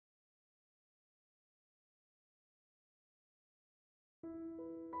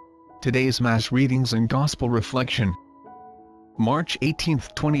Today's Mass readings and Gospel reflection. March 18,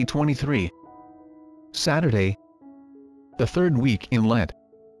 2023. Saturday, the third week in Lent.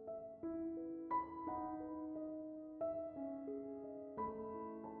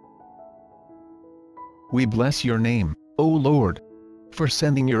 We bless your name, O Lord, for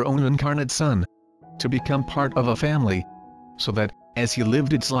sending your own incarnate Son to become part of a family, so that, as he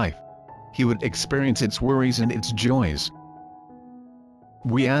lived its life, he would experience its worries and its joys.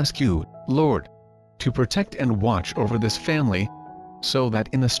 We ask you, Lord, to protect and watch over this family, so that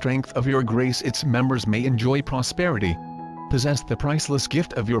in the strength of your grace its members may enjoy prosperity, possess the priceless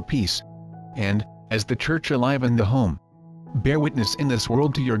gift of your peace, and, as the Church alive in the home, bear witness in this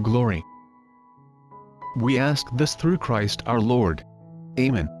world to your glory. We ask this through Christ our Lord.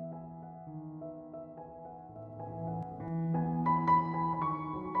 Amen.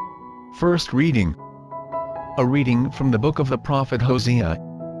 First reading. A reading from the book of the prophet Hosea.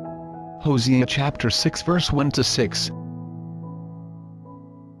 Hosea chapter 6 verse 1 to 6.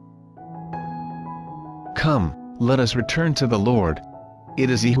 Come, let us return to the Lord. It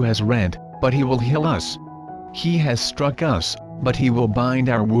is he who has rent, but he will heal us. He has struck us, but he will bind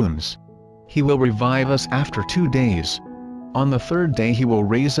our wounds. He will revive us after 2 days. On the third day he will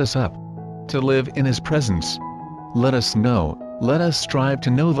raise us up, to live in his presence. Let us strive to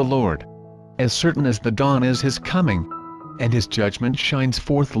know the Lord. As certain as the dawn is his coming, and his judgment shines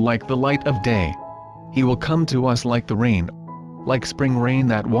forth like the light of day. He will come to us like the rain, like spring rain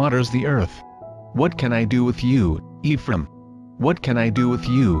that waters the earth. What can I do with you, Ephraim? What can I do with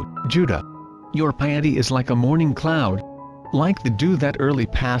you, Judah? Your piety is like a morning cloud, like the dew that early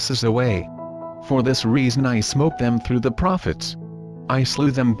passes away. For this reason I smote them through the prophets. I slew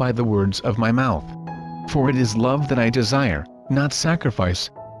them by the words of my mouth. For it is love that I desire, not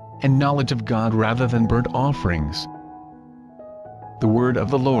sacrifice, and knowledge of God rather than burnt offerings. The word of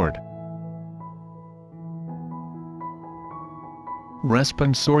the Lord.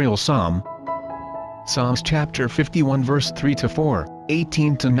 Responsorial Psalm. Psalms chapter 51 verse 3 to 4,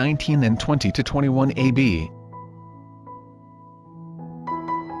 18 to 19 and 20 to 21 AB.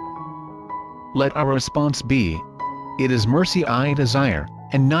 Let our response be, it is mercy I desire,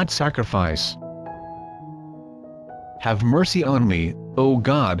 and not sacrifice. Have mercy on me, O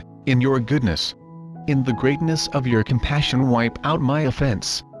God, in your goodness. In the greatness of your compassion wipe out my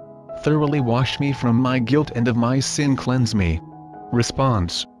offense. Thoroughly wash me from my guilt and of my sin cleanse me.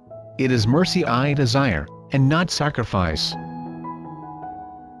 Response. It is mercy I desire, and not sacrifice.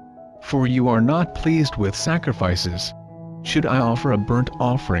 For you are not pleased with sacrifices. Should I offer a burnt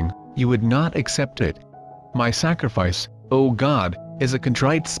offering, you would not accept it. My sacrifice, O God, is a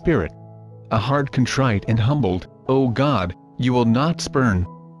contrite spirit. A heart contrite and humbled, O God, you will not spurn.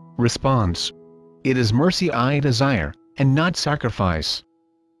 Response. It is mercy I desire, and not sacrifice.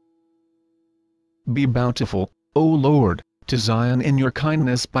 Be bountiful, O Lord, to Zion in your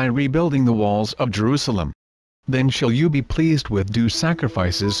kindness by rebuilding the walls of Jerusalem. Then shall you be pleased with due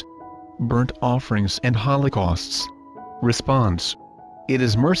sacrifices, burnt offerings and holocausts. Response. It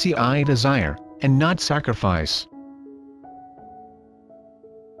is mercy I desire, and not sacrifice.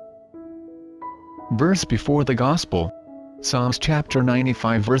 Verse before the Gospel. Psalms chapter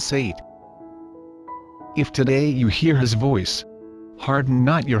 95 verse 8. If today you hear his voice, harden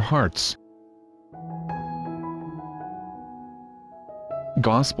not your hearts.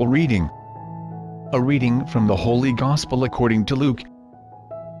 Gospel reading. A reading from the Holy Gospel according to Luke.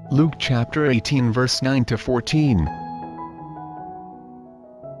 Luke chapter 18 verse 9 to 14.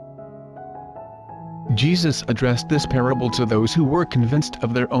 Jesus addressed this parable to those who were convinced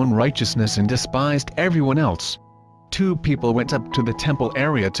of their own righteousness and despised everyone else. 2 people went up to the temple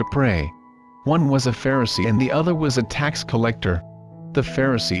area to pray. One was a Pharisee and the other was a tax collector. The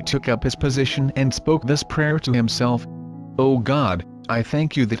Pharisee took up his position and spoke this prayer to himself. O God, I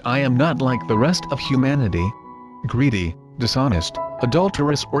thank you that I am not like the rest of humanity, greedy, dishonest,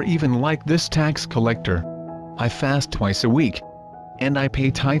 adulterous or even like this tax collector. I fast twice a week, and I pay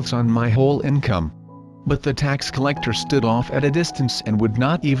tithes on my whole income. But the tax collector stood off at a distance and would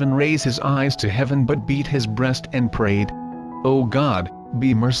not even raise his eyes to heaven but beat his breast and prayed, O God,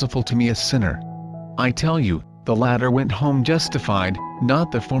 be merciful to me a sinner. I tell you, the latter went home justified,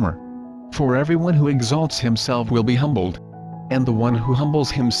 not the former. For everyone who exalts himself will be humbled, and the one who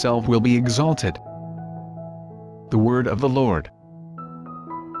humbles himself will be exalted. The word of the Lord.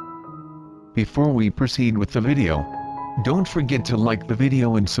 Before we proceed with the video, don't forget to like the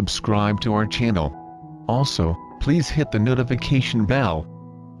video and subscribe to our channel. Also, please hit the notification bell,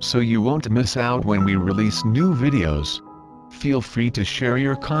 so you won't miss out when we release new videos. Feel free to share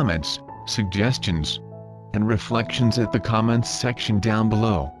your comments, suggestions, and reflections at the comments section down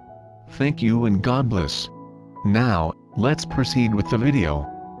below. Thank you and God bless. Now, let's proceed with the video.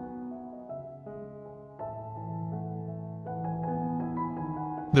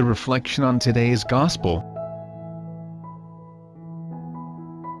 The reflection on today's Gospel.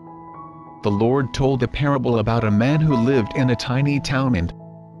 The Lord told a parable about a man who lived in a tiny town and,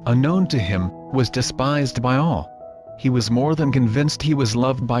 unknown to him, was despised by all. He was more than convinced he was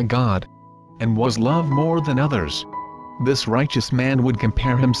loved by God, and was loved more than others. This righteous man would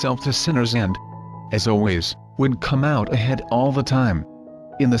compare himself to sinners and, as always, would come out ahead all the time.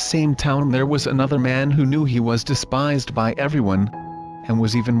 In the same town there was another man who knew he was despised by everyone, and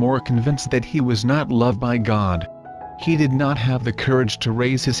was even more convinced that he was not loved by God. He did not have the courage to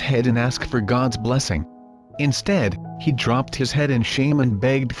raise his head and ask for God's blessing. Instead, he dropped his head in shame and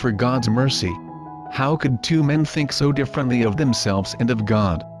begged for God's mercy. How could two men think so differently of themselves and of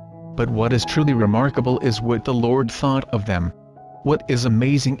God? But what is truly remarkable is what the Lord thought of them. What is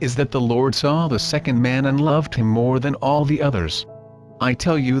amazing is that the Lord saw the second man and loved him more than all the others. I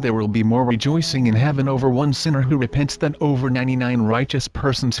tell you, there will be more rejoicing in heaven over one sinner who repents than over 99 righteous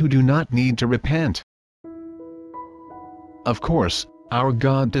persons who do not need to repent. Of course, our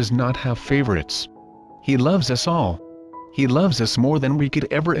God does not have favorites. He loves us all. He loves us more than we could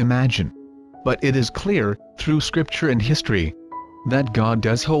ever imagine. But it is clear, through scripture and history, that God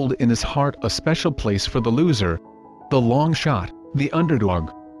does hold in his heart a special place for the loser, the long shot, the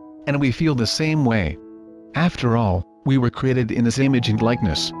underdog. And we feel the same way. After all, we were created in his image and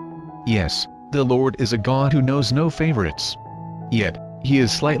likeness. Yes, the Lord is a God who knows no favorites. Yet, he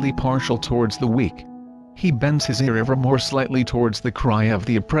is slightly partial towards the weak. He bends his ear ever more slightly towards the cry of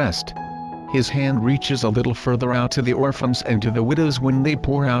the oppressed. His hand reaches a little further out to the orphans and to the widows when they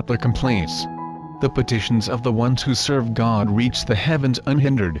pour out their complaints. The petitions of the ones who serve God reach the heavens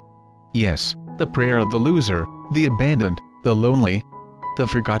unhindered. Yes, the prayer of the loser, the abandoned, the lonely, the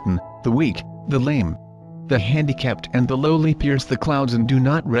forgotten, the weak, the lame, the handicapped and the lowly pierce the clouds and do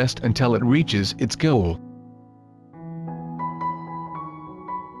not rest until it reaches its goal.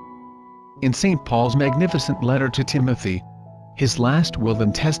 In St. Paul's magnificent letter to Timothy, his last will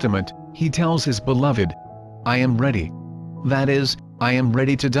and testament, he tells his beloved, "I am ready. That is, I am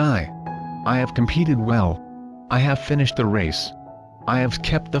ready to die. I have competed well. I have finished the race. I have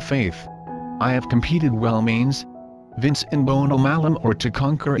kept the faith." I have competed well means, vince in bono malum, or to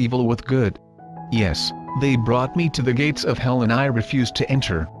conquer evil with good. Yes, they brought me to the gates of hell and I refused to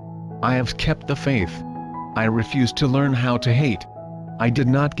enter. I have kept the faith. I refused to learn how to hate. I did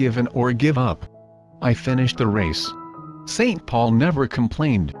not give in or give up. I finished the race. St. Paul never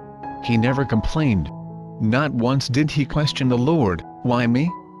complained. He never complained. Not once did he question the Lord, "Why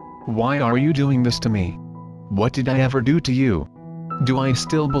me? Why are you doing this to me? What did I ever do to you? Do I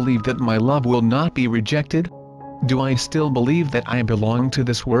still believe that my love will not be rejected? Do I still believe that I belong to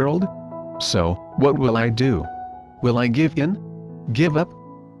this world? So, what will I do? Will I give in? Give up?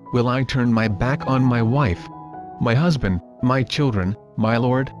 Will I turn my back on my wife, my husband, my children, my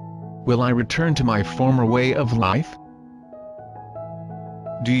Lord? Will I return to my former way of life?"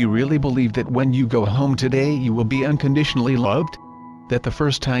 Do you really believe that when you go home today you will be unconditionally loved? That the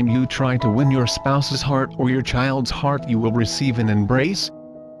first time you try to win your spouse's heart or your child's heart you will receive an embrace?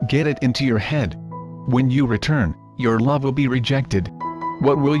 Get it into your head. When you return, your love will be rejected.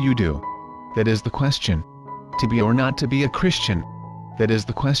 What will you do? That is the question. To be or not to be a Christian? That is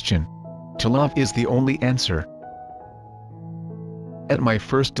the question. To love is the only answer. At my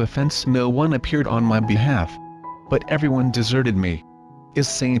first offense no one appeared on my behalf, but everyone deserted me. Is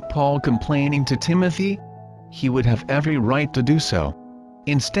St. Paul complaining to Timothy? He would have every right to do so.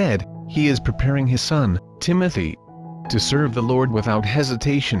 Instead, he is preparing his son, Timothy, to serve the Lord without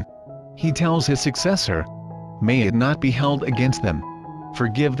hesitation. He tells his successor, "May it not be held against them.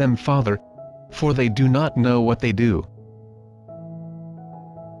 Forgive them, Father, for they do not know what they do."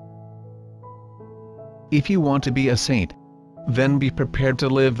 If you want to be a saint, then be prepared to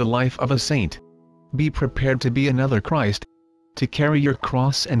live the life of a saint. Be prepared to be another Christ, to carry your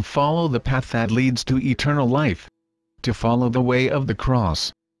cross and follow the path that leads to eternal life. To follow the way of the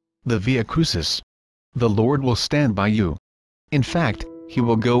cross, the Via Crucis. The Lord will stand by you. In fact, he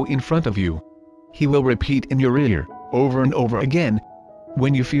will go in front of you. He will repeat in your ear, over and over again,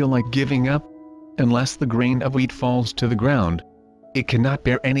 when you feel like giving up, "Unless the grain of wheat falls to the ground, it cannot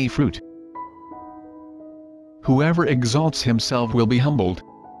bear any fruit." Whoever exalts himself will be humbled,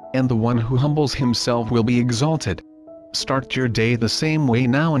 and the one who humbles himself will be exalted. Start your day the same way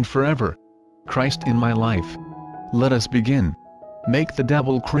now and forever. Christ in my life. Let us begin. Make the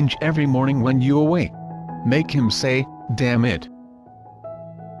devil cringe every morning when you awake. Make him say, "Damn it."